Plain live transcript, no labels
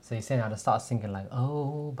So you're saying I just started singing like,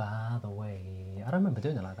 oh, by the way. I don't remember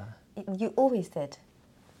doing it like that. You always did.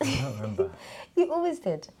 I don't remember. You always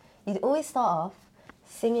did. You'd always start off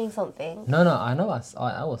singing something. No, I know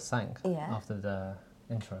I always sang Yeah. after the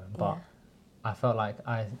intro, but Yeah. I felt like You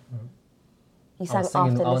I sang was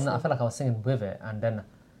singing. after I listening. felt like I was singing with it, and then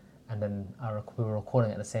we were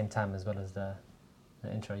recording at the same time as well as the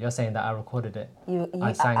intro. You're saying that I recorded it.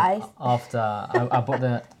 I sang after. I bought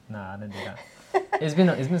the. Nah, I didn't do that. It's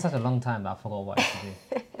been such a long time that I forgot what I used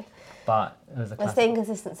to do. But it was a We're classic. staying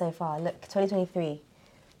consistent so far. Look, 2023,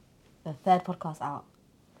 the third podcast out.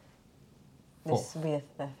 This will be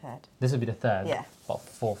the third. This would be the third. Yeah. But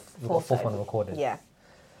fourth. We've got a fourth one recorded. Yeah. So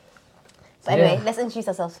But anyway, yeah. let's introduce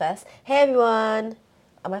ourselves first. Hey everyone.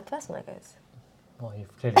 Am I first when it goes? Well,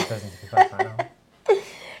 you've clearly chosen to be first right now.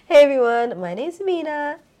 Hey everyone, my name's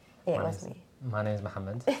Amina. Yeah, it was me. My name's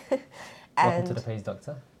Mohammed. Welcome And to the Page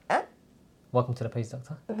Doctor. Huh? Welcome to the Page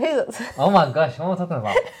Doctor. who's Oh my gosh, what am I talking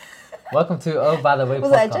about? Welcome to Oh By The Way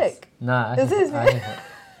Was podcast. that a joke? Nah, Is this I think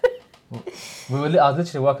I was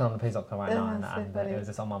literally working on the Page Doctor right Oh, now, and, that's so and funny. it was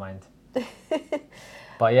just on my mind.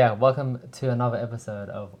 But yeah, welcome to another episode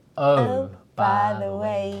of Oh, by the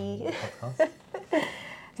way. podcast.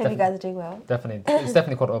 Hope you guys are doing well. It's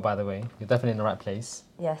definitely called Oh By The Way. You're definitely in the right place.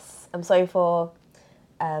 Yes, I'm sorry for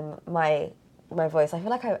my voice. I feel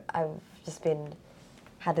like I've just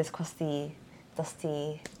had this crusty,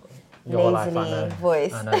 dusty, Your whole life, I nasally know.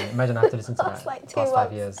 voice. I know. Imagine I have to listen to That's that like 2 past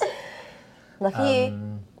 5 months. years. Lucky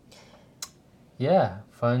you. Yeah,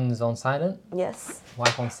 phones on silent, Yes.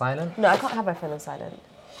 Wi-Fi on silent. No, I can't have my phone on silent.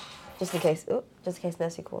 Just in case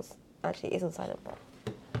nursery calls. Actually, it is on silent, but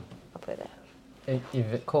I'll put it there. If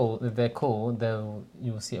they're cool,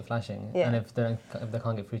 you will see it flashing. Yeah. And if they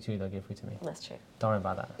can't get through to you, they'll get through to me. That's true. Don't worry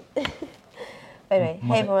about that. But anyway,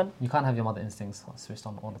 hey everyone. You can't have your mother instincts switched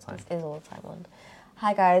on all the time. It is all the time on.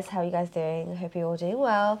 Hi guys, how are you guys doing? I hope you're all doing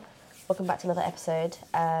well. Welcome back to another episode.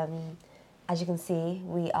 As you can see,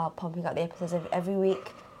 we are pumping out the episodes every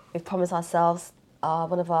week. We've promised ourselves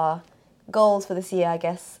one of our goals for this year, I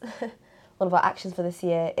guess. One of our actions for this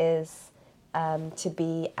year is to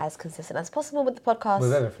be as consistent as possible with the podcast.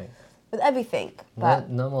 With everything. With everything. But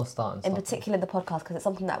No more starting. in particular the podcast, because it's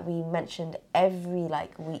something that we mentioned every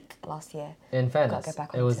week last year. In fairness, Go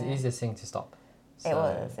back it was onto the it. easiest thing to stop. It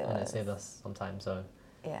was. And it saved us some time, so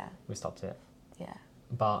Yeah, we stopped it. yeah.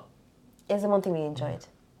 But It's the one thing we enjoyed.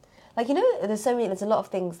 Like, you know, there's a lot of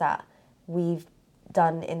things that we've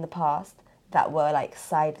done in the past that were like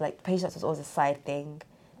Page Doctor was always a side thing.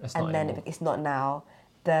 it's And not then anymore. it's not now.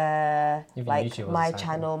 The, Even like, YouTube was a my side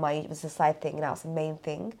channel, was a side thing, now it's the main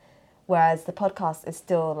thing. Whereas the podcast is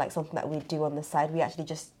still like something that we do on the side. We actually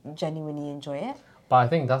just genuinely enjoy it. But I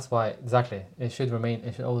think that's why, exactly, it should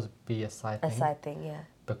always be a side thing. A side thing, yeah.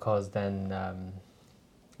 Because then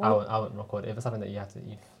I wouldn't record it. If it's something that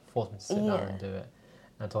you force me to sit down and do it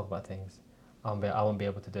and talk about things, I won't be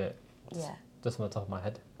able to do it. Yeah. Just from the top of my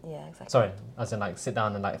head. Yeah, exactly. Sorry, as in like sit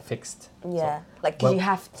down and like fixed. Yeah, So, like, because you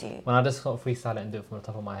have to. when I just sort of freestyle it and do it from the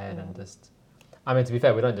top of my head and just... I mean, to be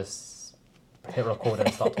fair, we don't just hit record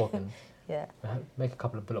and start talking. Yeah. We make a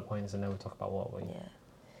couple of bullet points and then we talk about what we... Yeah.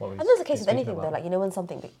 What we And that's the case with speaking anything though, about. like, you know,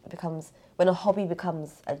 when a hobby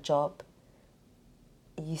becomes a job,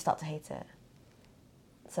 you start to hate it.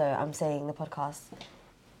 So I'm saying the podcast,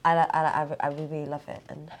 I really love it,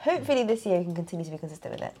 and hopefully this year we can continue to be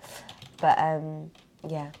consistent with it. But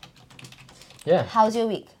yeah. Yeah. How's your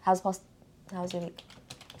week? How's your week?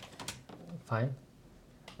 Fine.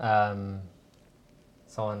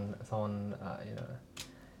 Someone,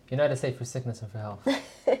 they say through sickness and through health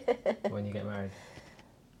when you get married.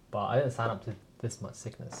 But I didn't sign up to this much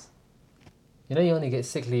sickness. You know, you only get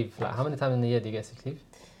sick leave. Like, how many times in the year do you get sick leave?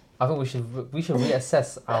 I think we should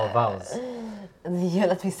reassess our vows. And you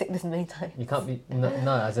let me sick this many times. You can't be no.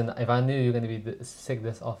 As in, if I knew you were going to be sick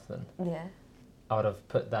this often, Yeah. I would have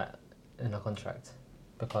put that in a contract,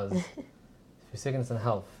 because for sickness and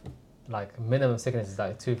health, like minimum sickness is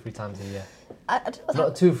like 2-3 times a year. I don't know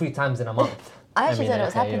what's Not 2-3 times in a month. I actually don't know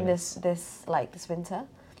what's okay, happened units. this winter.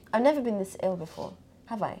 I've never been this ill before,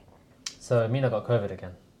 have I? So Mina got COVID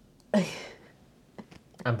again.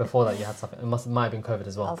 And before that you had something. Might have been COVID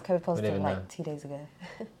as well. I was COVID We positive didn't like know. 2 days ago.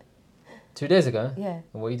 2 days ago? Yeah.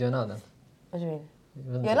 And what are you doing now then? What do you mean? You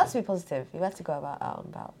wasn't You're allowed to be positive. You're allowed to go out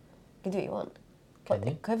and about. You can do what you want. Can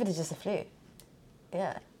you? COVID is just a flu.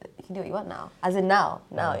 Yeah. You can do what you want now. As in now.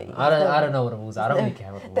 Now. I don't know what the rules are. I don't really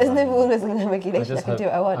care what the rules There's are. no rules and regulation. I can do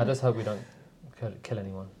what I want. I just hope we don't kill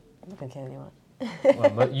anyone. I'm not going to kill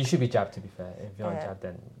anyone. Well, you should be jabbed, to be fair. If you're not Yeah. jabbed,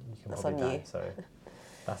 then you can That's probably on die. you. So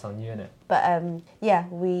that's on you, innit? But yeah,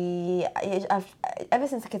 I've ever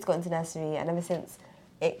since the kids got into nursery and ever since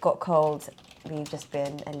it got cold. We've just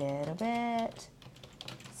been a little bit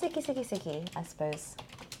sicky, I suppose.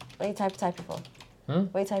 What are you typing for?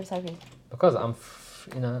 What are you typing? Because I'm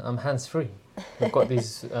hands-free. We've got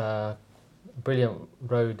these brilliant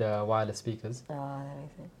Rode wireless speakers. Oh, that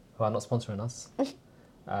makes sense. Who are not sponsoring us.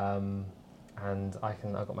 And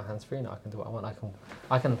I've got my hands free now. I can do what I want.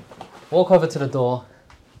 I can walk over to the door,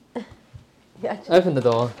 open the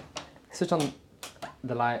door, switch on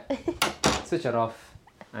the light, switch it off,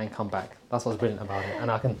 and come back. That's what's brilliant about it.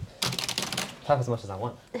 And I can type as much as I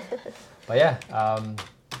want. But yeah,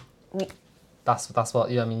 that's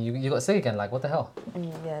what you got sick again. Like, what the hell?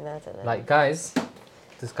 Yeah, no, I don't know. Like, guys,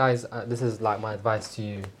 this is like my advice to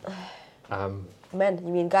you. Men,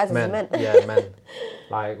 you mean guys as men? Yeah, men.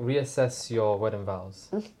 Like, reassess your wedding vows.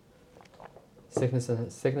 Sickness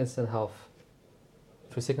and health.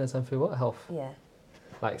 Through sickness and through what? Health. Yeah.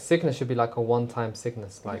 Like, sickness should be like a one-time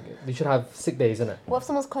sickness. Like, you should have sick days, innit? What if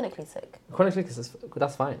someone's chronically sick? Chronically sick,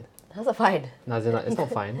 that's fine. How's that fine? No, it's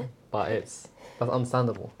not fine, but that's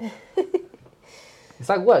understandable. It's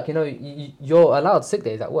like work, you're allowed sick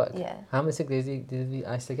days at work. Yeah. How many sick days did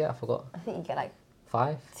I used to get? I forgot. I think you get like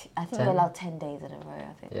 5? I think 10? you're allowed 10 days in a row,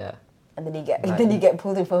 I think. Yeah. And then you get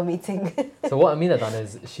pulled in for a meeting. So what Amina done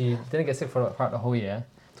is she didn't get sick throughout the whole year.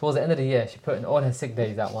 Towards the end of the year, she put in all her sick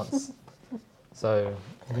days at once. So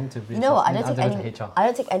you need to. You know what? I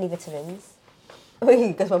don't take any vitamins.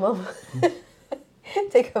 Because my mum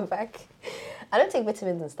take them back. I don't take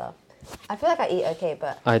vitamins and stuff. I feel like I eat okay,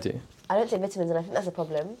 but I do. I don't take vitamins, and I think that's a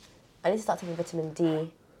problem. I need to start taking vitamin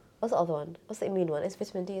D. What's the other one? What's the immune one? It's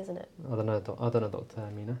vitamin D, isn't it? I don't know, Dr.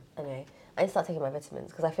 Amina. Anyway, I need to start taking my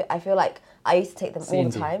vitamins because I feel like I used to take them all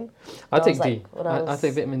the time. I take D. I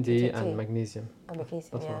take vitamin D and magnesium. And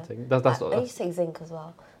magnesium, that's yeah. what I take. I used to take zinc as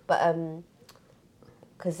well, but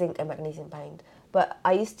because zinc and magnesium banged. But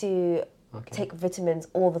I used to take vitamins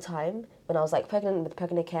all the time when I was like pregnant with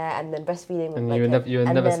pregnant care and then breastfeeding. And you were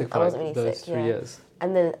never sick for like those 3 years.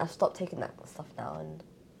 And then I stopped taking that stuff now, and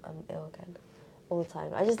I'm ill again all the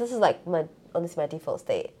time. This is like honestly my default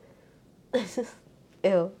state.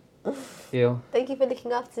 Ill. Ill. Thank you for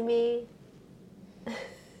looking after me.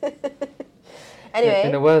 Anyway.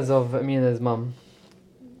 In the words of Amina's mum,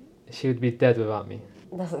 she would be dead without me.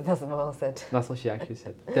 That's what Mama said. That's what she actually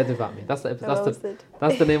said. Dead without me. That's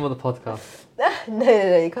the name of the podcast.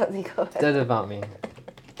 No, you can't. Dead without me.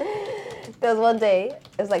 There was one day,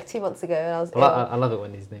 it was like 2 months ago, and I was I love it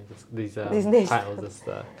when these names, titles just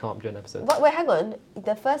come up during episodes. But wait, hang on.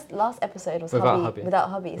 The last episode was without hubby. Without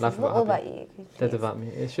hubby. So it's not all about you. Dead without me.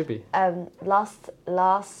 It should be. Last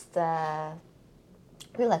I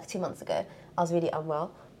feel like 2 months ago, I was really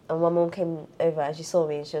unwell, and my mom came over and she saw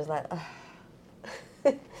me and she was like,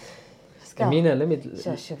 Amina,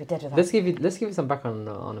 she'll be dead without let's give you some background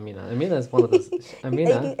on Amina. Amina is one of those.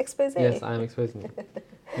 Amina. Expose. Yes, I am exposing you.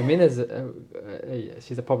 Amina's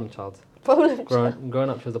she's a problem child. Growing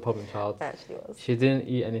up, she was a problem child. Actually was. She didn't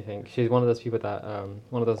eat anything. She's one of those people that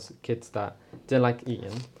one of those kids that didn't like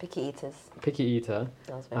eating. Picky eater.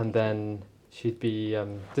 And then she'd be.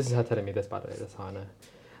 This is her telling me this, by the way. That's how I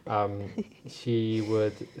know. She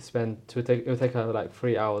would spend. It would take her like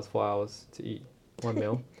 4 hours to eat one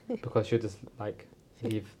meal because she would just like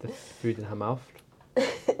leave the food in her mouth.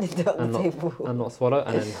 and not swallow,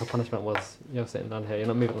 and then her punishment was you're sitting down here, you're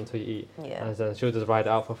not moving until you eat. Yeah. And then she would just ride it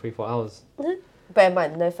out for 3-4 hours. Bear in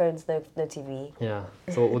mind, no phones, no TV. Yeah.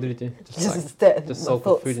 So what did you do? Just soak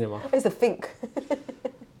the food in your mouth. I used to think.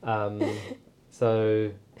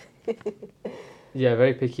 So yeah,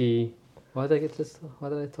 very picky. Why did I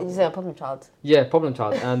talk? Did you say a problem child? Yeah, problem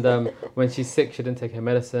child. And when she's sick, she didn't take her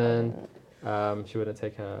medicine. She wouldn't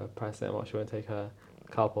take her paracetamol. She wouldn't take her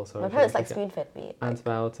Calpol. So my parents like spoon-fed me.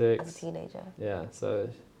 Antibiotics. As a teenager. Yeah. So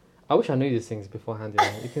I wish I knew these things beforehand.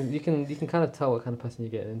 You can kind of tell what kind of person you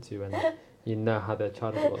get into when you know how their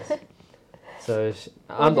childhood was. So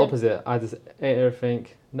I'm the opposite. I just ate everything.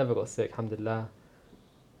 Never got sick. Alhamdulillah.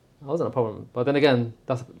 I wasn't a problem. But then again,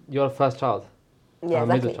 you're the first child. Yeah,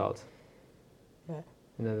 I'm exactly. a middle child. Yeah.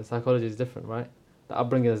 The psychology is different, right? The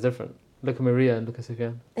upbringing is different. Look at Maria and look at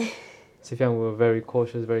Sufyan. Sufyan were very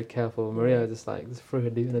cautious, very careful. Maria just threw her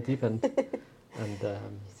in the deep end. And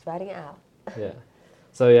she's riding it out. Yeah.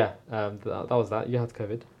 So yeah, that was that. You had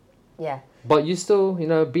COVID. Yeah. But you still,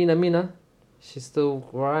 being Amina, she still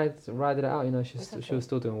rided it out. She was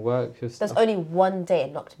still doing work. There's only one day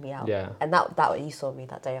it knocked me out. Yeah. And that you saw me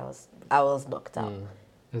that day. I was knocked out.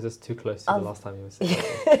 It was just too close to the last time you were sick.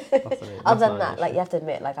 Other than that, you have to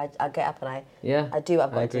admit, I get up and I do what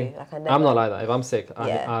I've got to do. I'm not like that. If I'm sick,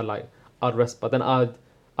 I'd rest, but then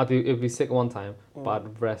it'd be sick one time, but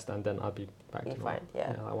I'd rest and then I'd be back to fine.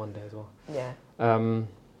 Yeah. Like one day as well. Yeah.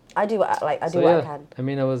 I do what I can. I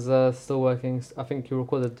mean, I was still working. I think you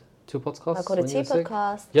recorded 2 podcasts. I recorded 2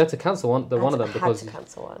 podcasts. You had to cancel one of them because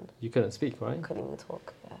you couldn't speak, right? I couldn't even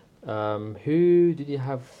talk. Yeah. Who did you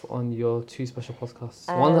have on your 2 special podcasts?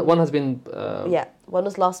 One has been. One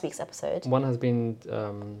was last week's episode. One has been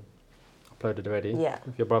uploaded already. Yeah.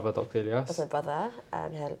 With your brother, Dr. Ilyas. That's my brother. I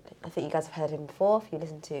think you guys have heard him before if you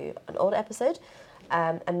listened to an older episode.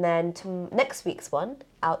 And then next week's one,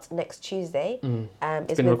 out next Tuesday.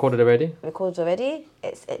 It's been recorded already? Recorded already.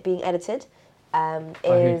 It's being edited.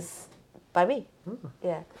 By me. Oh.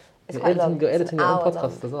 Yeah. It's quite long. You're editing your own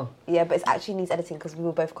podcast as well? Yeah, but it actually needs editing because we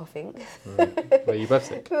were both coughing. Were you both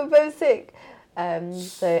sick? We were both sick.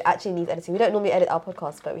 So it actually needs editing. We don't normally edit our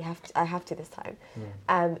podcast, but I have to this time.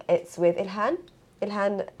 It's with Ilhan.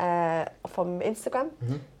 Ilhan from Instagram,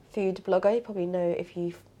 food blogger. You probably know if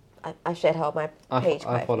I've shared her on my page.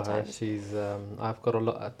 I follow her. She's I've got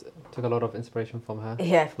took a lot of inspiration from her.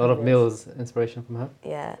 Yeah, a lot of meals inspiration from her.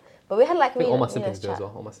 Yeah, but we had like all my siblings do as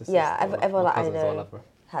well. All my sisters. Yeah, everyone that I know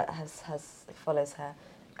has follows her.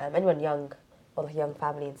 Anyone young or like young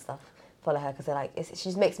family and stuff follow her because they're like she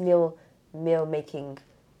just makes meal making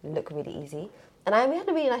look really easy. And we had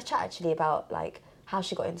a really nice chat actually about like how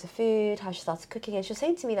she got into food, how she started cooking, and she was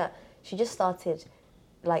saying to me that she just started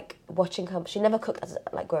like watching her. She never cooked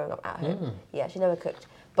like growing up at home. Yeah, she never cooked,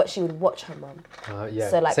 but she would watch her mum. Yeah,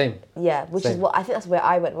 so like same. Yeah, which is what I think that's where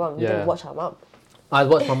I went wrong. You didn't watch her mum. I'd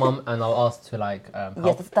watch my mum and I'll ask to like help.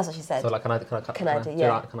 Yes, that's what she said. So like, can I cut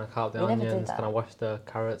the onions? Can I wash the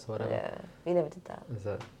carrots or whatever? Yeah, we never did that. Is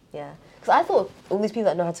it? Yeah, because I thought all these people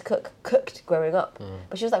that know how to cook cooked growing up,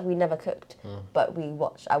 but she was like, we never cooked, but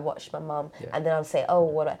I watched my mum, and then I would say,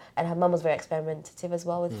 and her mum was very experimentative as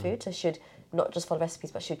well with food, so she'd not just follow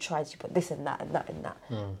recipes, but she'd try to put this in that and that in that,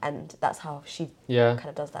 and that's how she kind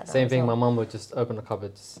of does that now. Same thing, my mum would just open the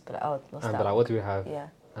cupboards and be like, what do we have? Yeah.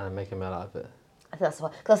 And make a meal out of it. I think that's why,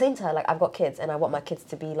 because I was saying to her, like, I've got kids, and I want my kids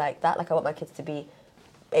to be like that, like I want my kids to be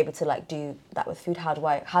able to like do that with food. How do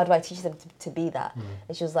I teach them to be that?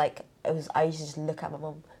 And she was like, I used to just look at my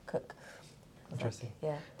mum cook. Interesting.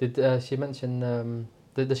 Like, yeah. Did she mention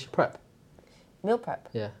does she prep? Meal prep?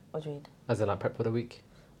 Yeah. What do you mean? As in like prep for the week?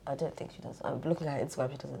 I don't think she does. I'm looking at her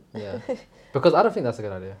Instagram, she doesn't. Yeah. Because I don't think that's a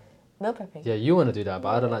good idea. Meal prepping? Yeah, you want to do that,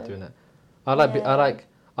 but I don't like doing it. I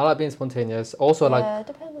like being spontaneous. Also it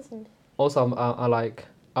depends. Also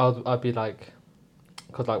I'll be like,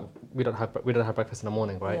 because like we don't have breakfast in the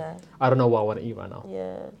morning, right? Yeah. I don't know what I want to eat right now.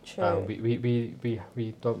 Yeah, true. We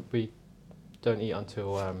don't eat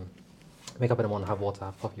until wake up in the morning, have water,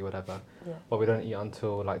 have coffee, whatever. Yeah. But we don't eat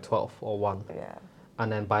until like 12 or 1. Yeah.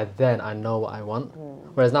 And then by then I know what I want.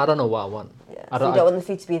 Whereas now I don't know what I want. Yeah. So you don't want the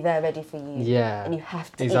food to be there ready for you. Yeah. And you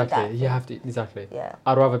have to eat that. You have to exactly. Yeah.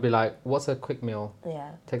 I'd rather be like, what's a quick meal?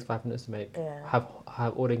 Yeah. Takes 5 minutes to make. Yeah. Have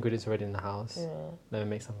all the ingredients already in the house. Yeah. Then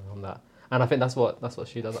make something from that. And I think that's what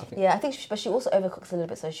she does. I think. Yeah, I think, but she also overcooks a little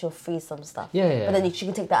bit, so she'll freeze some stuff. Yeah. But then she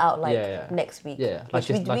can take that out next week. Yeah, like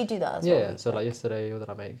we do that as well. Yeah. So like yesterday, what did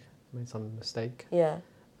I make? I made some steak. Yeah.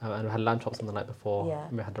 And we had lamb chops on the night before. Yeah.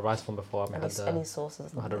 And we had the rice one before. And we had any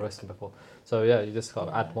sauces. We had the roasting before. So yeah, you just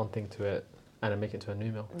gotta add one thing to it and then make it into a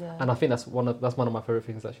new meal. Yeah. And I think that's one of my favorite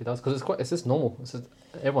things that she does, because it's just normal.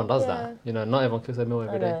 Everyone does that. You know, not everyone cooks a meal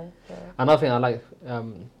every day. Yeah. Another thing I like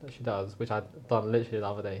that she does, which I'd done literally the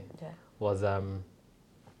other day, was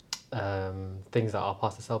things that are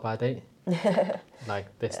past the sell-by date. Like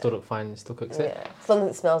they still look fine, still cooks it. Yeah. As long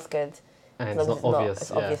as it smells good. And it's not obvious.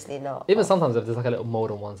 It's obviously not. Even sometimes if there's like a little mold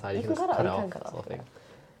on one side, you can just cut it off. Sort of thing.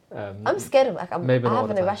 I'm scared of I have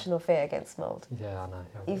an irrational fear against mold. Yeah, I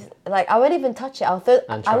know. Like I won't even touch it.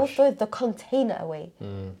 I will throw the container away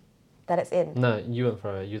that it's in. No, you won't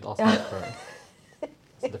throw it. You'd ask me to throw it.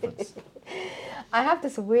 It's the difference. I have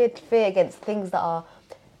this weird fear against things that are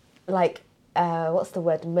like what's the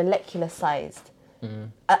word? Molecular sized.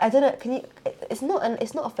 I don't know. Can you? It's not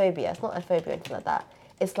a phobia. It's not a phobia or anything like that.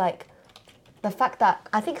 It's like the fact that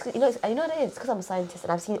I think you know what it is, because I'm a scientist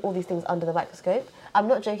and I've seen all these things under the microscope. I'm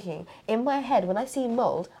not joking. In my head, when I see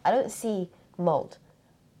mold, I don't see mold.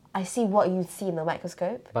 I see what you see in the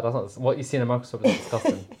microscope. But that's not what you see in the microscope is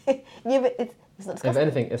disgusting. Yeah, but it's not disgusting. If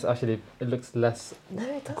anything, it looks less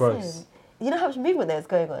gross. You know how much movement there's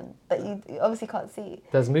going on that you obviously can't see.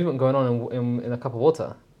 There's movement going on in a cup of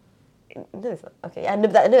water. No, it's not. Okay, I know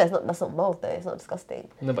that's not mold though. It's not disgusting.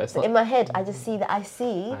 No, but it's not. In my head, I just see that. I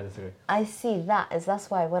disagree. I see that, as that's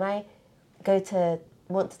why when I go to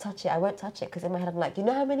want to touch it, I won't touch it, because in my head I'm like, you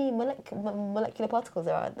know how many molecular particles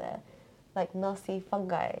there are in there, like nasty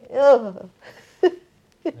fungi. Ugh.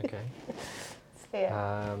 Okay.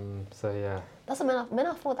 So yeah. That's what men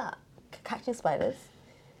are for. That catching spiders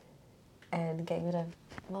and getting rid of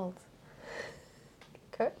Mold.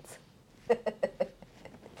 Correct?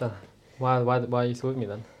 Why are you still with me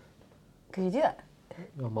then? Could you do that?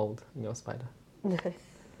 You're mold and you're a spider.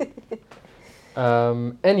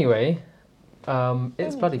 Anyway,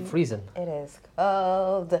 it's bloody freezing. It is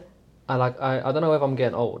cold. I don't know if I'm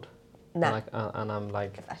getting old. Nah. And I'm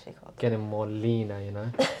like It's actually cold. getting more leaner, you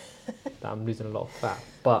know. That I'm losing a lot of fat.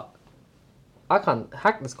 But I can't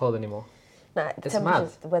hack this cold anymore. Nah, it's mad.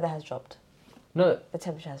 The weather has dropped. No. The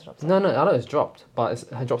temperature has dropped. No, I know it's dropped, but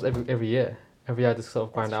it drops every year. Every year I just sort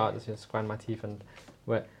of grind it out, just grind my teeth and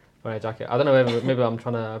wear a jacket. I don't know whether maybe I'm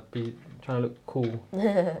trying to look cool.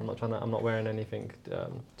 I'm not wearing anything too.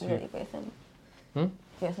 You got your thermal. Hmm? You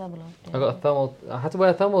got a thermal on. I got a thermal. I had to wear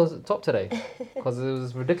a thermal top today because it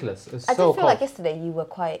was ridiculous. It was I so did feel cold. like yesterday you were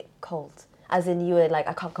quite cold. As in, you were like,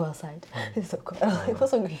 I can't go outside. It's so cold. I'm like,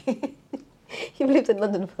 what's wrong with you? You've lived in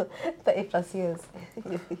London for 30 plus years.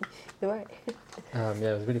 You're right. Yeah,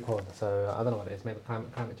 it was really cold. So I don't know what it is. Maybe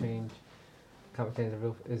climate change. Climate change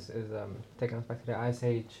is taking us back to the ice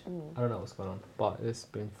age. I don't know what's going on, but it's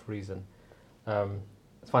been freezing.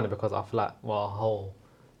 It's funny because our flat, well, our whole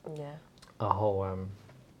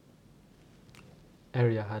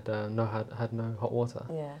area had no hot water.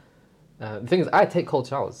 Yeah. The thing is, I take cold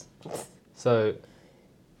showers, so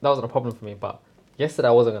that wasn't a problem for me. But yesterday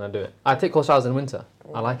I wasn't gonna do it. I take cold showers in winter.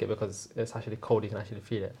 Yeah. I like it because it's actually cold. You can actually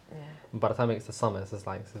feel it. Yeah. By the time it gets to summer, it's just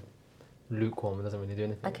like lukewarm. It doesn't really do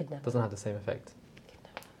anything. I could never. It doesn't have the same effect.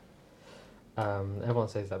 Everyone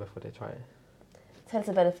says that before they try it. Tell us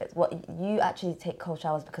the benefits. What you actually take cold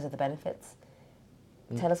showers because of the benefits?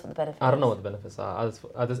 Tell us what the benefits. I don't know what the benefits are.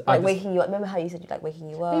 I just waking you up. Remember how you said you like waking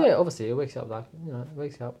you up? Yeah, obviously it wakes you up. Like it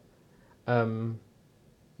wakes you up.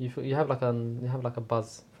 You have like a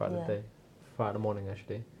buzz throughout the day, throughout the morning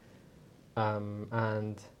actually,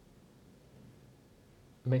 and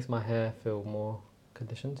it makes my hair feel more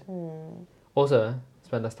conditioned. Also,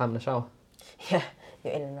 spend less time in the shower. Yeah,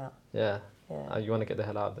 you're in and out. Yeah. Yeah. You want to get the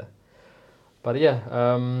hell out of there. But yeah,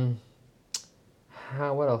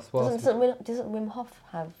 what else? Doesn't Wim Hof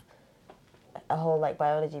have a whole like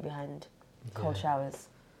biology behind cold showers?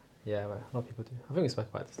 Yeah, well, a lot of people do. I think we spoke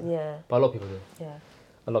about this. Yeah. But a lot of people do. Yeah.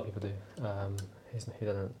 A lot of people do. He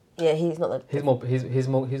doesn't. Yeah, he's not the.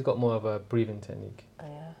 He's got more of a breathing technique. Oh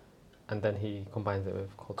yeah. And then he combines it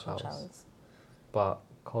with cold showers. But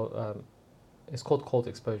it's called cold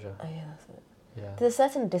exposure. Oh yeah, that's it. Yeah. There's a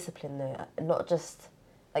certain discipline though, not just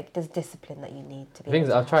like there's discipline that you need to be. The thing is,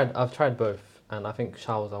 I've tried both, and I think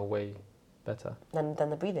showers are way better than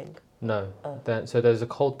the breathing. No. Oh. So there's a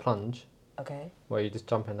cold plunge. Okay. Where you just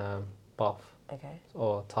jump in a bath. Okay.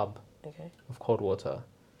 Or tub. Okay. Of cold water.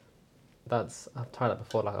 I've tried that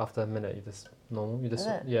before. Like after a minute, you just normal. You just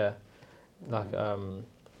like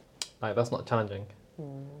that's not challenging.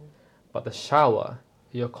 But the shower,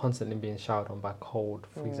 you're constantly being showered on by cold,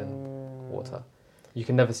 freezing water. You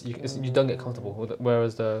can never, you don't get comfortable with it.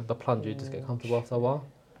 Whereas the plunge, you just get comfortable after a while.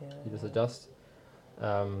 Yeah. You just adjust.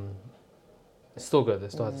 It's still good.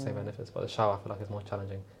 It still has the same benefits, but the shower I feel like is more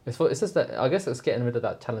challenging. It's just that I guess it's getting rid of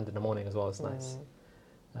that challenge in the morning as well. It's nice.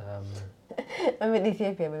 When we went to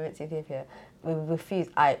Ethiopia, we refused.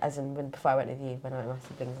 Before I went with you, when I went with my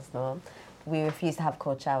siblings and so on, we refused to have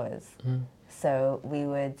cold showers. So we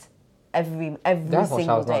would every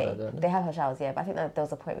single day. They have hot showers, yeah. But I think that there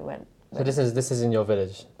was a point we went. So this is in your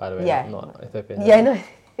village, by the way. Yeah. Not Ethiopia. Yeah, no.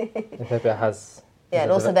 Ethiopia has. Yeah,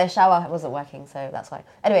 and also their shower wasn't working, so that's why.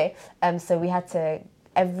 Anyway, so we had to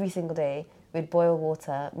every single day we'd boil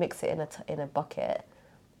water, mix it in a bucket,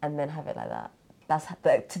 and then have it like that. That's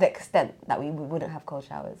to the extent that we wouldn't have cold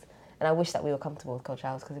showers. And I wish that we were comfortable with cold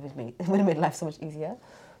showers because it would have made life so much easier.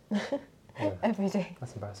 Yeah. Every day.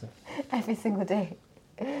 That's embarrassing. Every single day.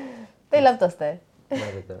 They loved us though. No,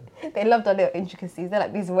 they don't. They loved our little intricacies. They're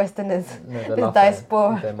like these Westerners, no, this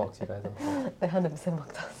diaspora. They mocked you guys. They 100%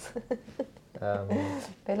 mocked us.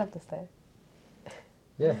 They loved us though.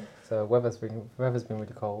 Yeah, so weather's been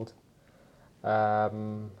really cold.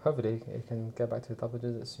 Hopefully it can get back to double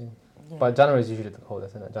digits soon. Yeah. But January is usually the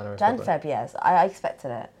coldest, isn't it? Feb, yes. I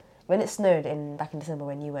expected it. When it snowed back in December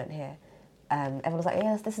when you weren't here, everyone was like,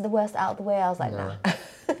 yes, this is the worst out of the way. I was like, nah.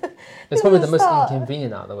 It's probably the most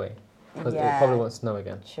inconvenient out of the way. Because it probably won't snow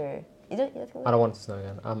again. True. You don't think I don't want it to snow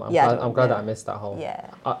again. I'm glad that I missed that whole...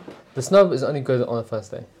 Yeah. The snow is only good on the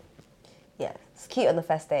first day. Yeah. It's cute on the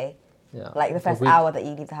first day. Yeah. Like the first hour that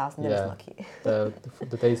you leave the house and then it's not cute.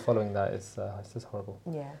 The days following that is it's just horrible.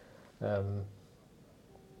 Yeah.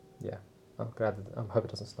 Yeah. I'm hoping it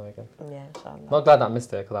doesn't snow again. Yeah, inshallah. Not glad that I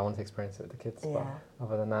missed it because I want to experience it with the kids. Yeah. But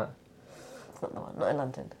other than that... It's not the one. Not in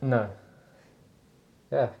London. No.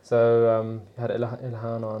 Yeah. So you had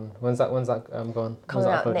Ilhan on. When's that going? Coming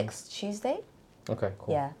out next Tuesday. Okay.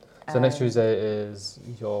 Cool. Yeah. So next Tuesday is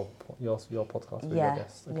your podcast with your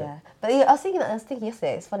guest. Okay. Yeah. But I was thinking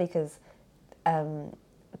yesterday. It's funny because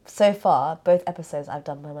so far both episodes I've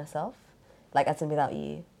done by myself, like as in without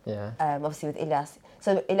you. Yeah. Obviously with Ilyas.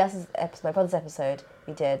 So Ilyas's episode, my brother's episode,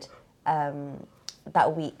 we did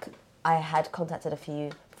that week. I had contacted a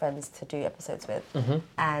few friends to do episodes with,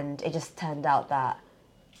 and it just turned out that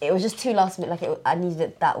it was just too last minute. Like I needed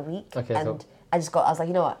it that week, okay, and I was like,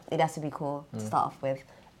 you know what, Ilyas would be cool to start off with.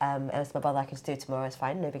 And it's my brother. I can just do it tomorrow. It's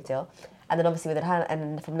fine, no big deal. And then obviously with Ilhan,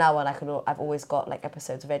 and from now on, I've always got like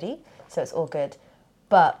episodes ready, so it's all good.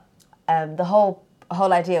 But the whole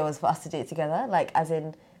idea was for us to do it together, like as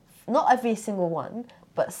in not every single one,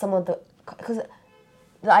 but some of because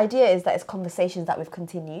the idea is that it's conversations that we've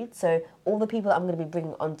continued. So all the people that I'm going to be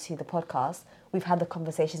bringing onto the podcast, we've had the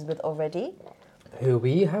conversations with already. Who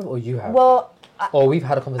we have or you have? Well, or we've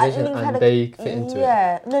had a conversation and they fit into it.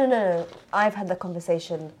 Yeah, no. I've had the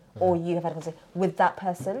conversation, or you have had a conversation with that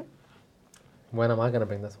person. When am I going to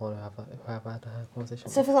bring this one? Who have I had a conversation?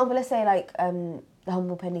 So, for example, let's say like the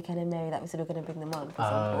Humble Penny, Ken and Mary that we said we're going to bring them on. For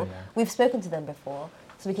example, we've spoken to them before,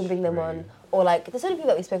 so we can bring them on. Or like there's only people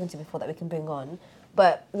that we've spoken to before that we can bring on.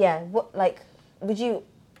 But yeah, would you?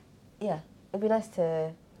 Yeah, it'd be nice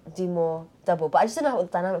to do more double. But I just don't know what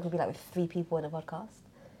the dynamic would be like with 3 people in a podcast.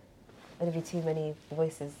 It'd be too many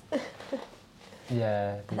voices.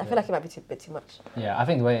 Yeah. I feel like it might be a bit too much. Yeah, I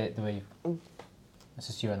think the way it's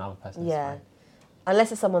just you and another person. Yeah,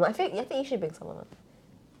 unless it's someone. I think you should bring someone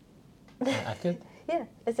on. I could. Yeah,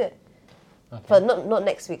 that's it. Okay. But not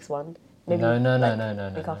next week's one. Maybe no.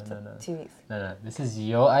 Week after 2 weeks. No. This is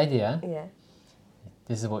your idea. Yeah.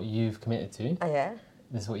 This is what you've committed to. Oh yeah.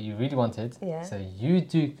 This is what you really wanted. Yeah. So you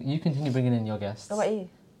continue bringing in your guests. What about you?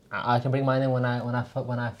 I can bring mine in when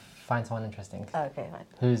I find someone interesting. Oh, okay, fine.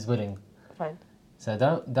 Who's willing. Fine. So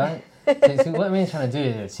don't. See, what I'm trying to do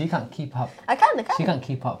is she can't keep up. I can. She can't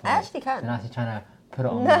keep up. I actually can. And now she's trying to put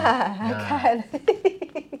it on. I can.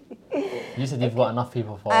 You said you've got enough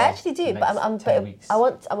people for. I actually do, but I'm 10 weeks.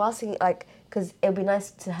 I'm asking like because it would be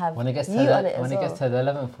nice to have when it gets you to on it when as it well. gets to the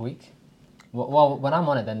 11th week. Well, when I'm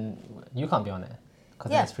on it, then you can't be on it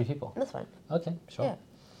because there's 3 people. That's fine. Okay, sure. Yeah.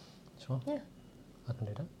 Sure. Yeah. I can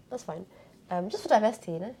do that. That's fine. Just for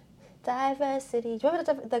diversity, you know. Diversity. Do you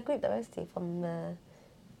remember the group Diversity from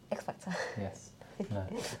X Factor? Yes. No.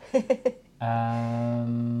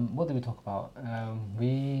 What did we talk about?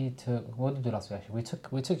 What did we do last week? Actually,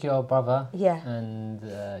 we took your brother. Yeah. And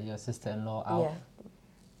your sister-in-law out.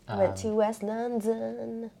 Yeah. Went to West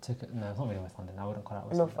London. No, it's not really West London. I wouldn't call that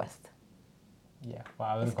West. Northwest. London. Yeah, but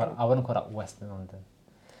I wouldn't call that West London.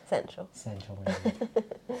 Central. Central.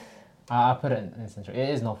 I put it in Central. It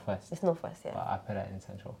is Northwest. It's Northwest, yeah. But I put it in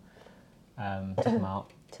Central. Took him out.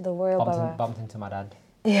 To the Royal Borough. Bumped into my dad.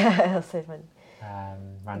 Yeah, that's so funny.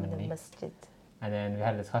 Randomly. In the masjid. And then we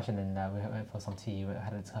had a discussion, and we went for some tea. We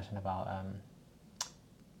had a discussion about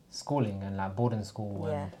schooling and like boarding school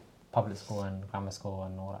and public school and grammar school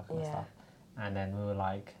and all that kind of stuff. And then we were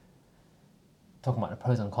like talking about the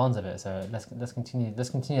pros and cons of it. So let's continue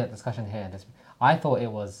that discussion here. I thought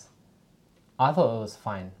it was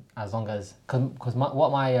fine as long as because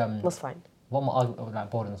what my argument with like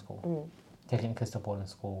boarding school, taking kids to boarding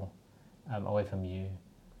school away from you.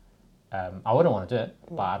 I wouldn't want to do it,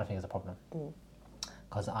 but I don't think it's a problem.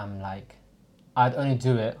 Because I'm like, I'd only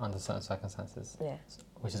do it under certain circumstances,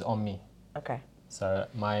 which is on me. Okay. So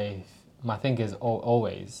my thing is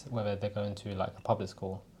always, whether they're going to like a public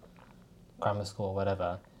school, grammar school, or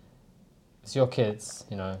whatever, it's your kids,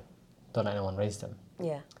 you know, don't let anyone raise them.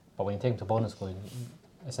 Yeah. But when you take them to boarding school,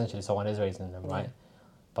 essentially someone is raising them, right?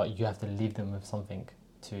 But you have to leave them with something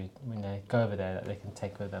to, when they go over there, that they can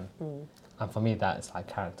take with them. And for me, that's like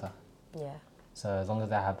character. Yeah. So as long as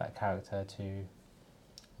they have that character to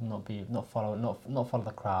not follow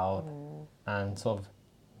the crowd and sort of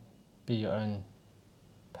be your own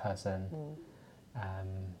person.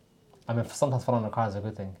 I mean, sometimes following the crowd is a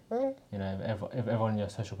good thing. You know, if everyone in your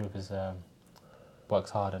social group is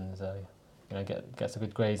works hard and gets a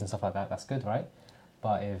good grades and stuff like that, that's good, right?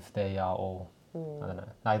 But if they are all I don't know,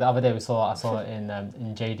 like the other day I saw it in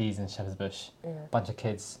JD's in Shepherd's Bush, a bunch of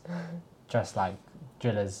kids dressed like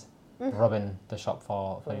drillers. Robbing the shop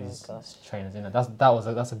for these trainers, you know,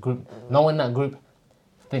 that's a group. No one in that group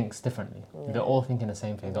thinks differently. They're all thinking the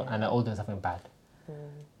same thing, and they're all doing something bad.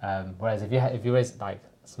 Whereas if you raise like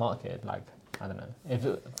a smart kid, like I don't know,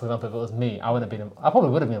 for example, if it was me, I probably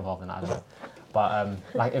would have been involved in that. I don't know. But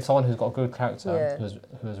like if someone who's got a good character,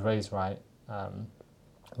 who was raised right,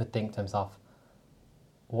 would think to himself,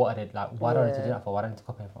 what I did. Like, why do I need to do that for? Why do I need to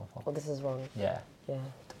copy everyone for? Oh, this is wrong. Yeah. Yeah.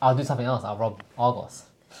 I'll do something else. I'll rob Argos.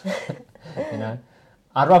 You know,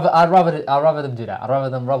 I'd rather them do that. I'd rather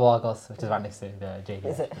them rob Argos, which is right next to the JD.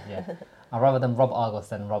 Is it? Yeah. I'd rather them rob Argos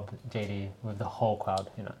than rob JD with the whole crowd.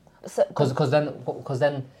 You know, So, because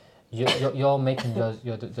then you're making those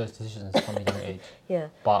decisions from a young age. Yeah.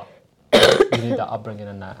 But you need that upbringing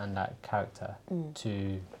and that character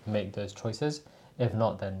to make those choices. If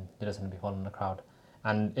not, then you're just going to be following the crowd.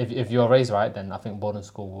 And if you're raised right, then I think boarding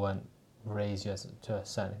school won't raise you to a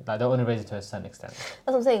certain, like they'll only raise you to a certain extent. That's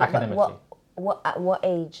what I'm saying. Academically. What at what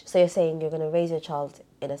age? So you're saying you're going to raise your child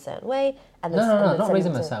in a certain way, and No, not raise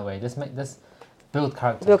them in a certain way. Just build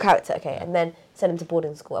character. Build character, okay, and then send them to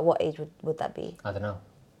boarding school. At what age would that be? I don't know.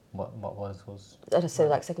 What boarding schools? So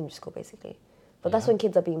like secondary school, basically. But that's when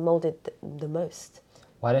kids are being molded the most.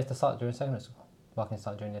 Why do they have to start during secondary school? Why can't you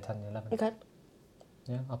start during year 10 and 11? You can.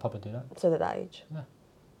 Yeah, I'll probably do that. So they're that age.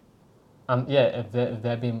 Yeah. Yeah, if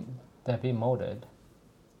they're being molded.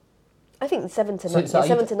 I think 7 to 9.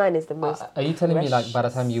 7 to 9 is the most. Are you telling me like by the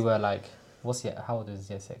time you were like, how old is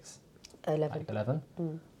year 6? 11. Like 11.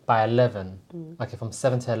 By 11, okay, from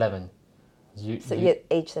 7 to 11, you're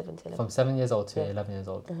age 7 to 11. From 7 years old to 11 years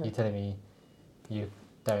old, you're telling me you're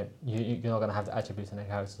not gonna have the attributes and the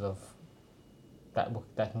characters of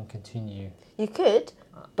that can continue. You could,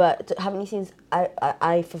 but haven't you seen?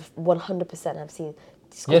 I for 100% have seen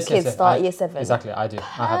kids start year 7. Exactly, I do. I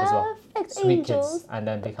have as well. Perfect Sweet angels. kids, and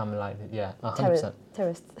then become like 100%.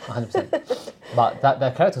 Terrorists. 100%. But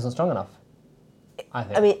their characters aren't strong enough. I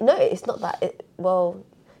think. I mean, no, it's not that. It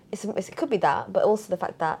could be that, but also the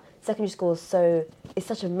fact that secondary school is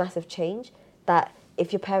such a massive change that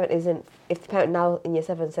if the parent now in year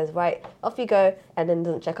 7 says, right, off you go, and then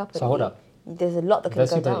doesn't check up on you, hold up. There's a lot that can go down.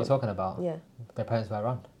 Those people that you're talking about, yeah, their parents were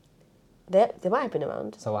around. They might have been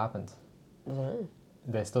around. So what happened? I don't know.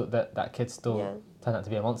 They're still that kid still turned out to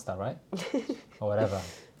be a monster, right? Or whatever.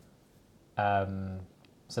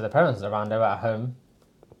 So the parents are around, they were at home,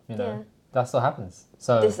 you know. Yeah. That still happens.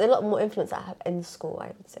 So there's a lot more influence in school,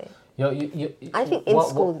 I would say. I think in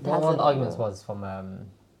school, one of the arguments was from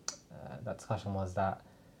that discussion was that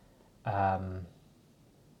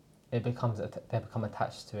they become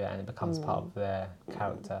attached to it, and it becomes part of their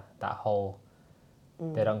character. That whole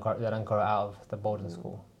they don't grow out of the boarding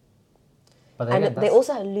school. But then they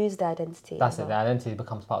also lose their identity. That's it. Their identity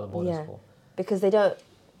becomes part of the boarding school because they're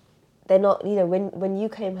not. You know, when you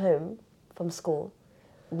came home from school,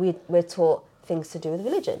 we're taught things to do with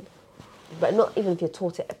religion, but not even if you're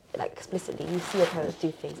taught it like explicitly. You see your parents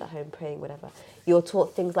do things at home, praying, whatever. You're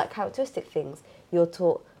taught things like characteristic things. You're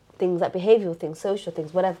taught things like behavioural things, social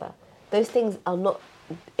things, whatever. Those things are not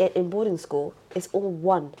in boarding school. It's all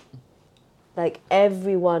one. Like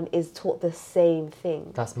everyone is taught the same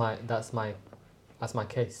thing. That's my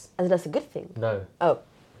case. And that's a good thing. No. Oh.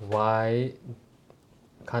 Why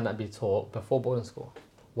can't that be taught before boarding school?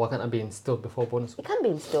 Why can't that be instilled before boarding school? It can be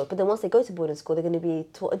instilled, but then once they go to boarding school, they're going to be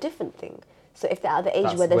taught a different thing. So if they're at the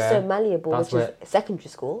age where they're so malleable, which is secondary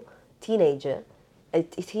school, teenagers,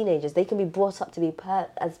 they can be brought up to be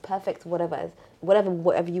as perfect, whatever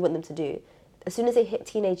you want them to do. As soon as they hit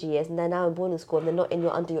teenager years and they're now in boarding school and they're not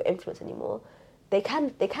under your influence anymore, they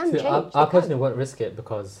can change. I personally won't risk it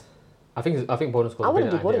because I think boarding school is a brilliant idea. I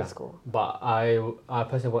wouldn't do boarding school. But I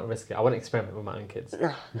personally won't risk it. I won't experiment with my own kids.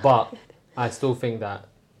 But I still think that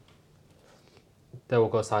they will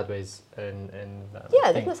go sideways in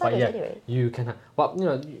they go sideways anyway. You can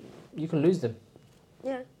you can lose them.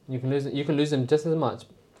 Yeah. You can lose them just as much,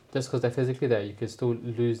 just because they're physically there. You can still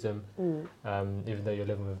lose them, even though you're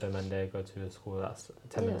living with them and they go to a school that's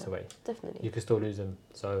 10 minutes away. Definitely. You can still lose them.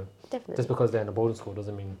 So definitely, just because they're in a boarding school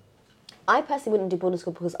doesn't mean. I personally wouldn't do boarding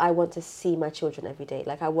school because I want to see my children every day.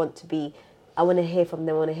 Like I want to hear from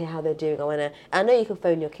them. I want to hear how they're doing. I know you can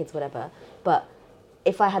phone your kids, whatever, but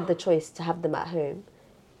if I had the choice to have them at home,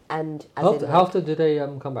 and how often do they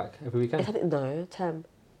come back? Every weekend? No, term.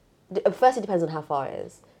 First, it depends on how far it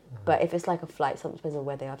is. But if it's like a flight, something depends on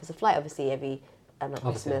where they are. If it's a flight, obviously every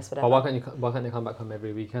Christmas, whatever. But why can't they come back home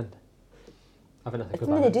every weekend? I think that's a good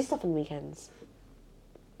balance. They do stuff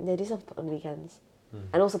on weekends.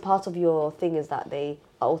 And also part of your thing is that they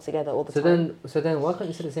are all together all the time. So then why can't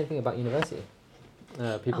you say the same thing about university?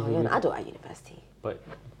 People you're an adult at university. But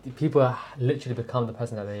people literally become the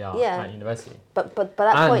person that they are at university. But by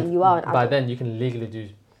that point you are an adult. By then you can legally do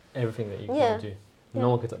everything that you can do.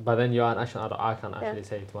 No one could. By then you are an actual adult. I can't actually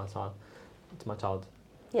say to my child,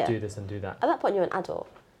 do this and do that. At that point you're an adult.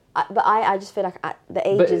 But I just feel like at the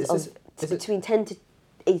ages of between 10 to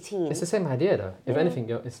 18. It's the same idea though. If anything,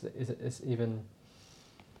 it's even.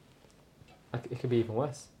 It could be even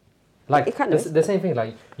worse. Like it kind of the same thing.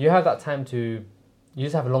 Like you have that time to, you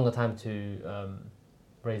just have a longer time to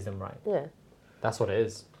raise them right. Yeah. That's what it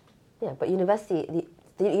is. Yeah, but university,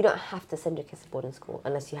 you don't have to send your kids to boarding school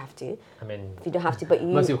unless you have to. I mean, if you don't have to, but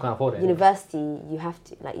most people can't afford it. University, you have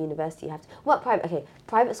to. Like university, you have to. What private? Okay,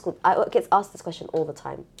 private school. I gets asked this question all the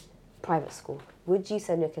time. Private school. Would you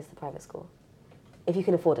send your kids to private school if you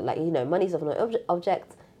can afford it? Like money's not an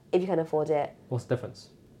object. If you can afford it. What's the difference?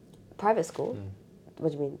 Private school.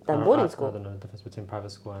 What do you mean? Than boarding school. I don't know the difference between private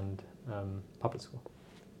school and public school.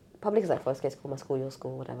 Public is like first grade school, my school, your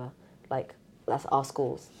school, whatever. Like that's our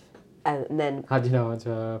schools. And then... How do you know I went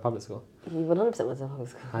to a public school? You 100% went to a public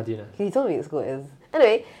school. How do you know? You told me what school it is.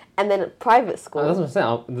 Anyway, and then private school... That's what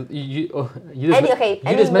I'm saying. You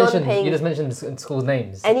just mentioned school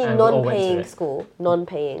names. Any non-paying school,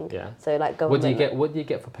 non-paying. Yeah. So like government... What do you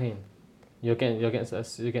get for paying? You're getting then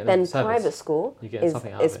service. Private school you get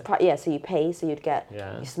something out of it. Yeah, so you pay, so you'd get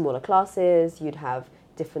smaller classes, you'd have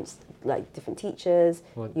different teachers.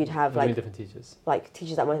 You'd have different teachers. Like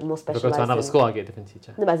teachers that might more specialized. If I go to another school, I get a different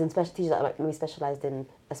teacher. No, as in special teachers that maybe specialized in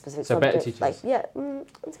a specific subject. Better teachers. I'm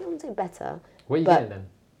saying better. What are you getting then?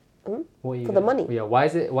 What are you for the money? Yeah. Why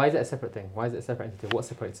is it a separate thing? Why is it a separate entity? What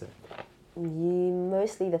separates it?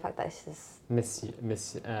 Mostly the fact that it's just Miss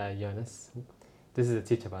Jonas. This is a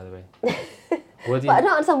teacher, by the way. But I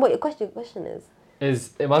don't understand what your question is.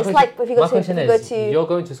 You're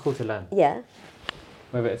going to school to learn. Yeah.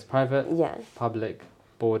 Whether it's private, yeah, public,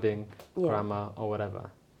 boarding, grammar, or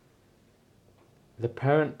whatever. The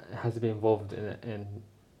parent has to be involved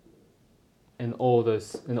in all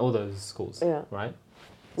those schools. Yeah. Right.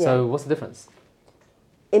 Yeah. So what's the difference?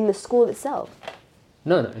 In the school itself.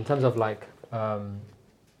 No. In terms of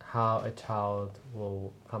how a child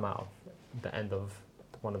will come out of the end of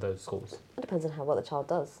one of those schools. It depends on what the child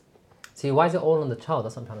does. See, why is it all on the child?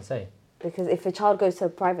 That's what I'm trying to say. Because if a child goes to a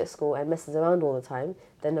private school and messes around all the time,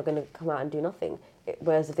 then they're going to come out and do nothing.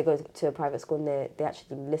 Whereas if they go to a private school and they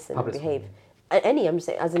actually listen and behave. I'm just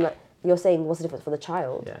saying, as in you're saying what's the difference for the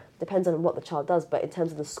child? Yeah. Depends on what the child does. But in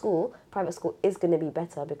terms of the school, private school is going to be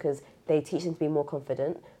better because they teach them to be more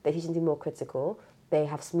confident. They teach them to be more critical. They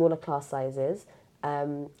have smaller class sizes.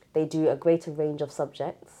 They do a greater range of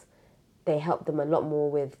subjects. They help them a lot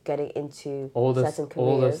more with getting into certain careers.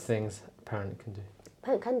 All those things a parent can do.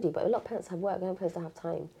 Parent can do, but a lot of parents have work. A lot of parents don't have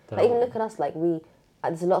time. Even look at us.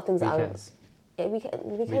 There's a lot of things weekends.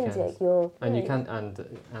 Weekends. Like you can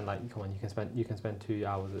come on. You can spend 2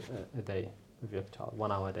 hours a day with your child.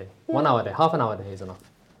 1 hour a day. Yeah. 1 hour a day. Half an hour a day is enough.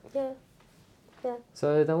 Yeah. Yeah.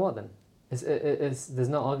 So then what then? There's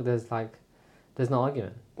no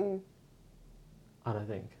argument. I don't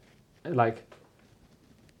think.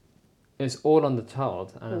 It's all on the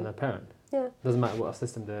child and the parent. Yeah. Doesn't matter what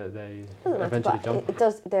system they eventually jump. It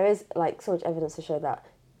does. There is so much evidence to show that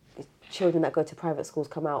children that go to private schools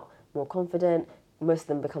come out more confident. Most of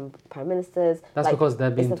them become prime ministers. That's because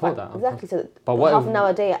they're being taught that. Exactly. So half an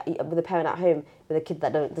hour a day with a parent at home with a kid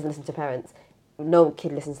that doesn't listen to parents. No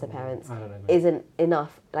kid listens to parents. Isn't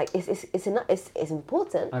enough. It's enough. It's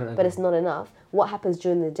important, but it's not enough. What happens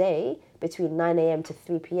during the day between 9 a.m. to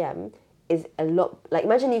 3 p.m. is a lot.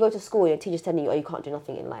 Imagine you go to school and your teacher's telling you, you can't do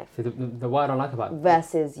nothing in life. See, what I don't like about I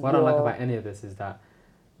don't like about any of this is that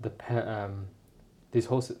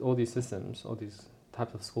all these systems, all these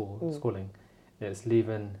types of schooling, it's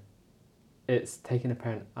taking the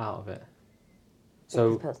parent out of it.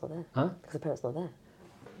 So because the parent's not there. Huh? Because the parent's not there.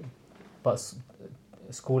 But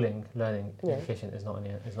schooling, learning, education is not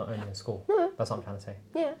only in school. No. That's what I'm trying to say.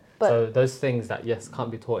 Yeah. But so those things that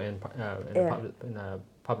can't be taught in a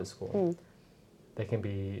public school, they can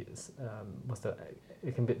be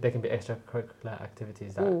they can be extracurricular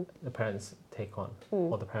activities that the parents take on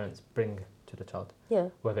or the parents bring to the child. Yeah.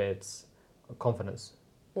 Whether it's confidence,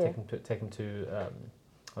 take them to take them to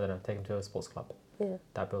a sports club. Yeah.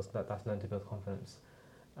 That's known to build confidence.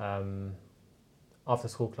 After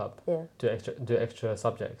school club, do extra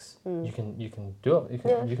subjects. You can do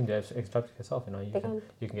extra subjects yourself.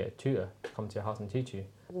 You can get a tutor to come to your house and teach you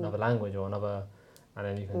another language or another, and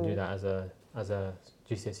then you can do that as a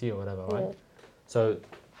GCSE or whatever, right? So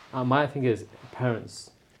my thing is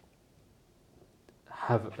parents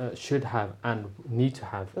should have and need to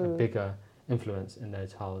have a bigger influence in their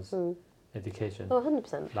child's education.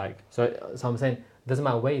 100%. So I'm saying it doesn't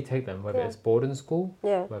matter where you take them, whether it's boarding school,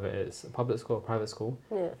 whether it's public school or private school.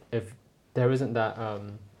 Yeah. If there isn't that,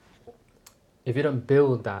 if you don't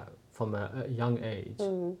build that from a young age,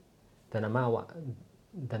 then no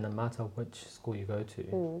matter which school you go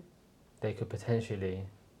to, they could potentially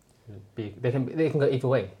they can go either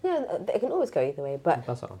way. Yeah, they can always go either way. But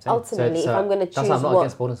that's what I'm saying. Ultimately, if I'm going to choose, that's why I'm not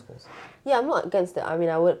against boarding schools. Yeah, I'm not against it. I mean,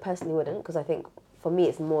 I would personally wouldn't, because I think for me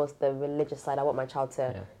it's more the religious side. I want my child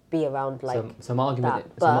to be around like. So my argument.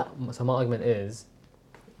 So my argument is,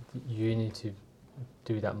 you need to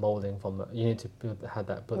do that molding you need to build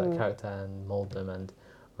that character and mold them and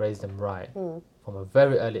raise them right from a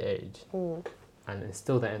very early age. And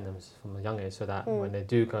instill that in them from a young age, so that when they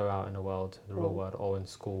do go out in the world, the real world, or in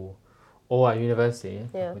school, or at university,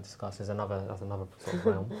 like we discussed, that's another sort of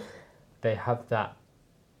realm. They have that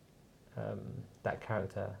that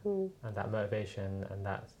character and that motivation and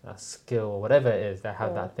that skill, or whatever it is. They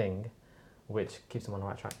have that thing, which keeps them on the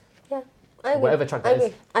right track. Yeah, I agree. Whatever track that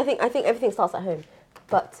is. I think everything starts at home,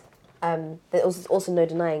 but there's also no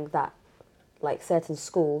denying that, like, certain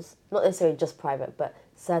schools, not necessarily just private, but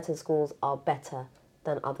certain schools are better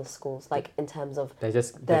than other schools, like in terms of they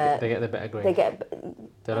get the better grades. They get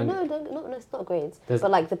it's not grades,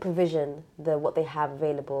 but like the provision, what they have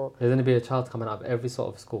available. There's going to be a child coming out of every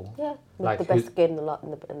sort of school. Yeah, like the best grade and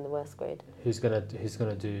the worst grade. Who's gonna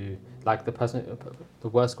do, like, the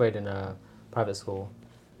worst grade in a private school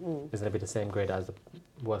is going to be the same grade as the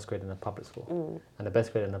worst grade in a public school, and the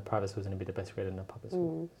best grade in a private school is going to be the best grade in a public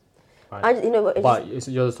school. Right.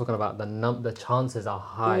 You're just talking about the chances are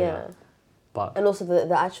higher, and also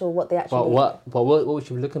the actual what they actually. But what we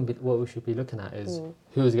should be looking at is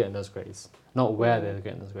who is getting those grades, not where they're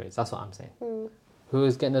getting those grades. That's what I'm saying. Who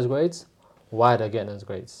is getting those grades? Why they're getting those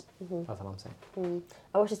grades? That's what I'm saying.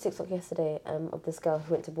 I watched a TikTok yesterday of this girl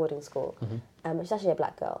who went to boarding school. She's actually a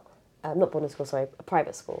black girl. Not boarding school, sorry, a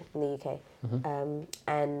private school in the UK.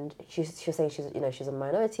 And she was saying she's a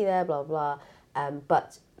minority there, blah blah.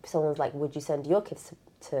 But someone was like, would you send your kids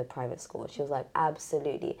to private school? She was like,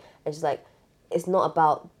 absolutely. And she's like, it's not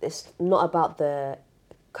about the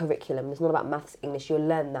curriculum. It's not about maths, English. You'll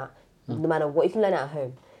learn that no matter what. You can learn it at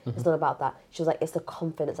home. It's not about that. She was like, it's the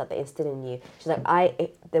confidence that they instill in you. She's like,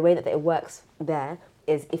 the way that it works there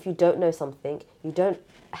is, if you don't know something, you don't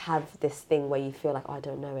have this thing where you feel like, oh, I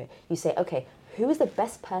don't know it. You say, okay, who is the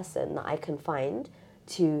best person that I can find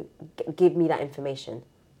to give me that information?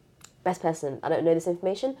 Best person, I don't know this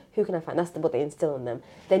information, who can I find? That's what they instill in them.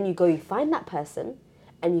 Then you find that person,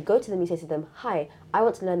 and you go to them, you say to them, hi, I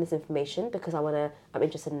want to learn this information because I'm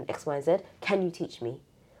interested in X, Y, and Z. Can you teach me?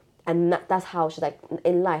 And that's how she's like,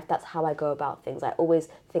 in life, that's how I go about things. I always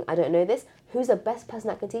think, I don't know this. Who's the best person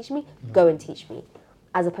that can teach me? Go and teach me.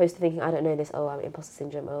 As opposed to thinking, I don't know this, oh, I'm imposter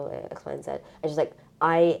syndrome, oh, X, Y, and Z. And she's like,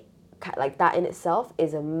 that in itself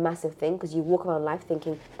is a massive thing, because you walk around life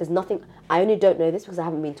thinking, there's nothing, I only don't know this because I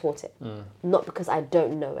haven't been taught it, not because I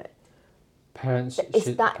don't know it. Parents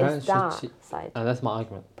side. And that's my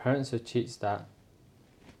argument. Parents who teach that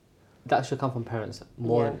should come from parents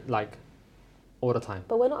more, like, all the time.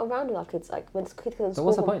 But we're not around with our kids. Like, when kids in school, so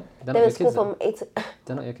what's the point? They're in school from 8 to...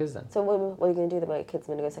 They're not your kids then. So what are you going to do about your kids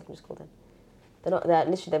when they go to secondary school then?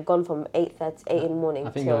 They've gone from 8 in the morning. I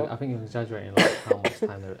think you're exaggerating, like, how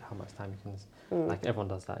much time you can, like, everyone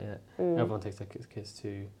does that, everyone takes their kids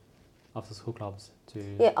to after school clubs,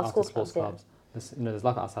 to after sports clubs. There's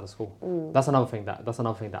life outside of school. That's another thing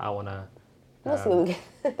that I wanna. That's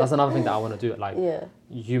another thing that I want to do. Like,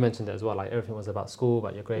 you mentioned it as well. Like, everything was about school,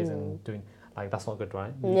 about your grades and doing, like, that's not good,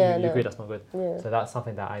 right? You agree that's not good. So that's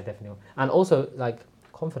something that I definitely. And also, like,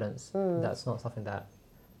 confidence. That's not something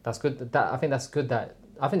that's good. I think that's good.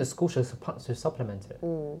 I think the school should supplement it.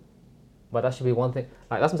 But that should be one thing.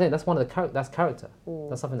 Like, that's what I'm saying. That's one of that's character.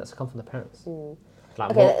 That's something that's come from the parents.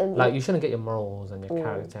 Like, you shouldn't get your morals and your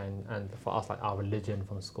character and for us, like, our religion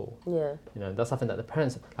from school. That's something that the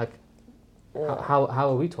parents, like, how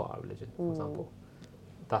are we taught our religion, for example?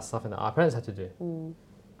 That's something that our parents had to do.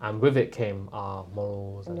 And with it came our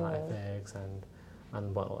morals and our ethics and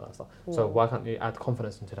all that stuff. So why can't you add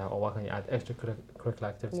confidence into that, or why can't you add extracurricular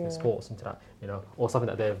activities and sports into that, or something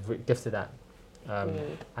that they've gifted at,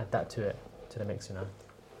 add that to the mix,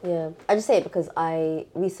 Yeah, I just say it because I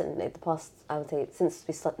recently, I would say, since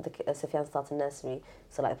Sufyan started nursery,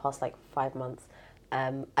 so like the past 5 months,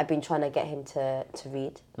 I've been trying to get him to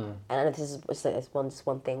read, and I know this is just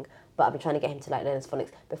one thing, but I've been trying to get him to learn his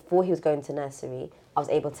phonics. Before he was going to nursery, I was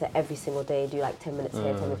able to every single day do 10 minutes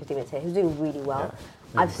here, 10 15 minutes here. He was doing really well.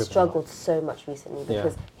 I've struggled so much recently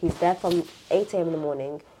because he's there from 8 a.m. in the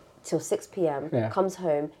morning till 6 p.m, comes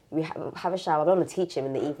home, we have a shower. I don't want to teach him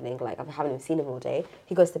in the evening, I haven't even seen him all day.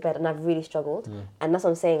 He goes to bed, and I've really struggled. And that's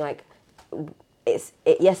what I'm saying, yes,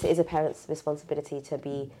 it is a parent's responsibility to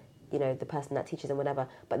be you know, the person that teaches them, whatever.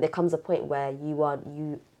 But there comes a point where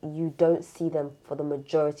you don't see them for the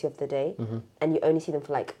majority of the day, and you only see them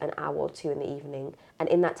for like an hour or two in the evening. And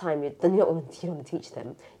in that time, you don't want to teach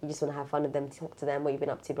them. You just want to have fun with them, talk to them, what you've been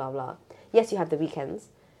up to, blah blah. Yes, you have the weekends,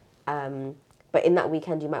 but in that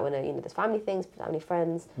weekend, you might want to, you know, there's family things, family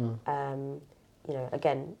friends. You know,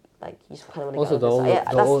 again, like you just kind of want to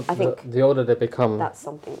get over. I think the older they become, that's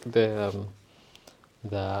something.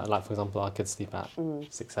 The like for example, our kids sleep at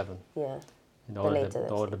 6, 7. Yeah. The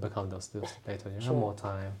older they become, they'll still sleep later. You have more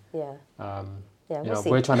time. Yeah. You know,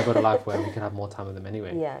 we're trying to build a life where we can have more time with them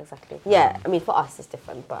anyway. Yeah, exactly. Yeah, I mean, for us it's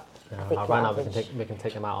different, but I think right now we can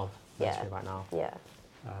take them out of nursery right now. Yeah.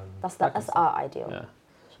 That's our ideal. Yeah.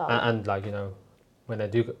 And like, you know, when they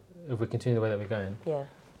do, if we continue the way that we're going. Yeah.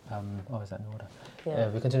 Is that in order? Yeah.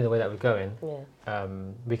 If we continue the way that we're going. Yeah.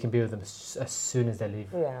 We can be with them as soon as they leave.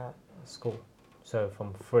 School. So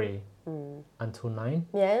from 3 until 9.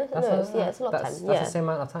 Yeah. It's a lot of time. That's the same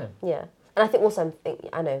amount of time. Yeah. And I think also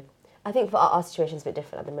I think for our situation's a bit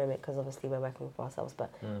different at the moment because obviously we're working for ourselves.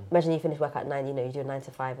 But imagine you finish work at 9, you know, you do a 9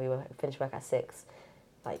 to 5, or you finish work at 6.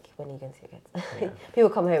 Like, when are you going to see your kids? Yeah. People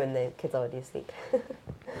come home and the kids are already asleep.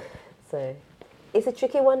 So, it's a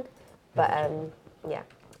tricky one. But, yeah,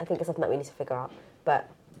 I think it's something that we need to figure out. But,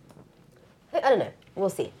 I don't know. We'll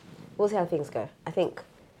see. We'll see how things go. I think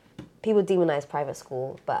people demonise private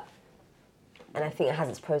school, and I think it has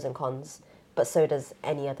its pros and cons. But so does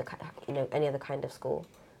any other kind of school.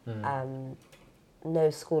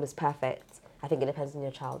 No school is perfect. I think it depends on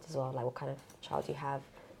your child as well, like what kind of child you have,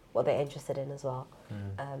 what they're interested in as well.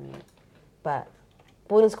 But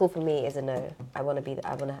boarding school for me is a no. I want to be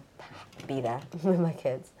there with my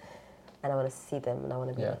kids, and I want to see them, and I want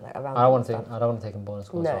to be like around. I don't want to take them boarding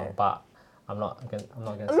school as well, but I'm not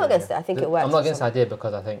against it. I think it works. I'm not against the idea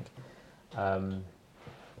because I think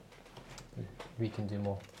we can do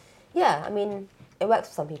more. Yeah, I mean, it works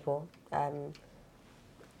for some people.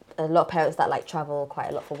 A lot of parents that like travel quite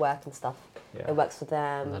a lot for work and stuff. Yeah. It works for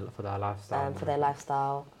them. For their lifestyle. For their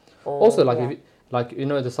lifestyle. Or, also, like you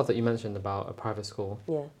know the stuff that you mentioned about a private school.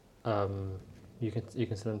 Yeah. You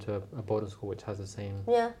can send them to a boarding school which has the same.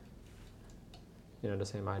 Yeah. You know, the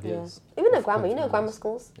same ideas. Yeah. Even grammar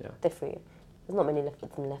schools. Yeah. They're free. There's not many left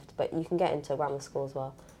of them left, but you can get into a grammar school as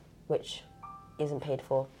well, which isn't paid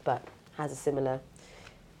for, but has a similar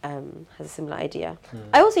idea.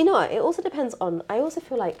 I also, you know what, it also depends on, I also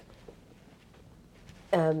feel like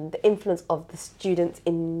the influence of the students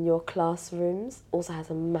in your classrooms also has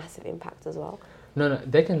a massive impact as well. No,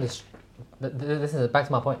 they can this is back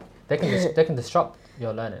to my point. They can disrupt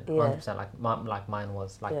your learning 100%. Like mine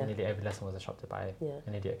was nearly every lesson was disrupted by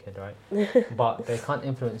an idiot kid, right? But they can't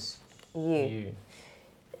influence you.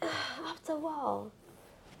 After a while,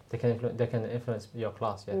 they can influence your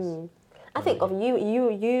class. Yes. I think of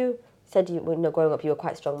you said growing up you were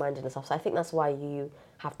quite strong-minded and stuff, so I think that's why you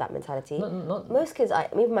have that mentality. Most kids,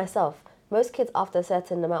 even myself, most kids after a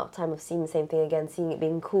certain amount of time of seeing the same thing again, seeing it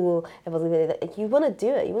being cool, you want to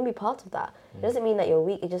do it, you want to be part of that. It doesn't mean that you're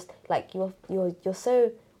weak, it's just like you're 12,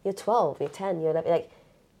 you're 10, you're 11, like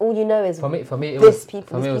all you know is for me it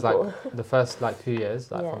was like the first like 2 years,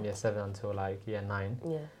 from year 7 until like year 9.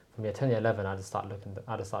 Yeah. From year 10, year 11, I just start looking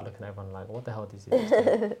at everyone like, what the hell these idiots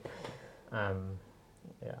doing?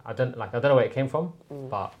 I don't know where it came from,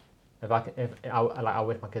 but I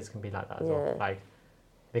wish my kids can be like that as well. Like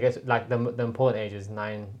they get like the important age is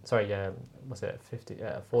 14,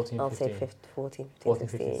 I'll 15. say 14, 15,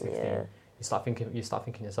 16, 16. yeah. You start thinking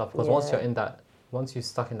yourself, because once you're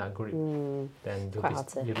stuck in that group, then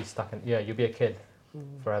you'll be stuck in you'll be a kid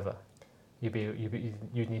forever. You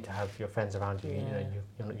need to have your friends around you.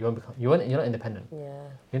 You're not independent. Yeah.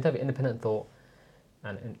 You need to have independent thought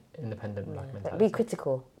and independent mentality. Be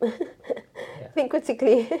critical. Think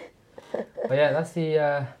critically. But yeah,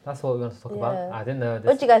 that's what we want to talk about. I didn't know this.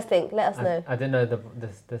 What do you guys think? Let us know. I didn't know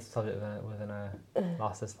this subject was gonna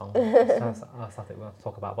last this long. That's something we want to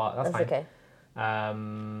talk about, but that's fine. Okay.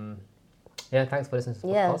 Yeah, thanks for listening to the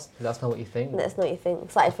podcast. Let us know what you think. Let us know what you think.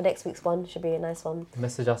 Excited for next week's one. Should be a nice one.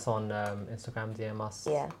 Message us on Instagram, DM us.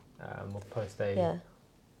 Yeah. We'll post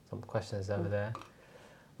some questions over there.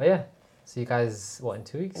 But yeah, see you guys, in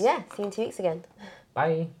 2 weeks? Yeah, see you in 2 weeks again.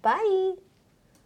 Bye. Bye.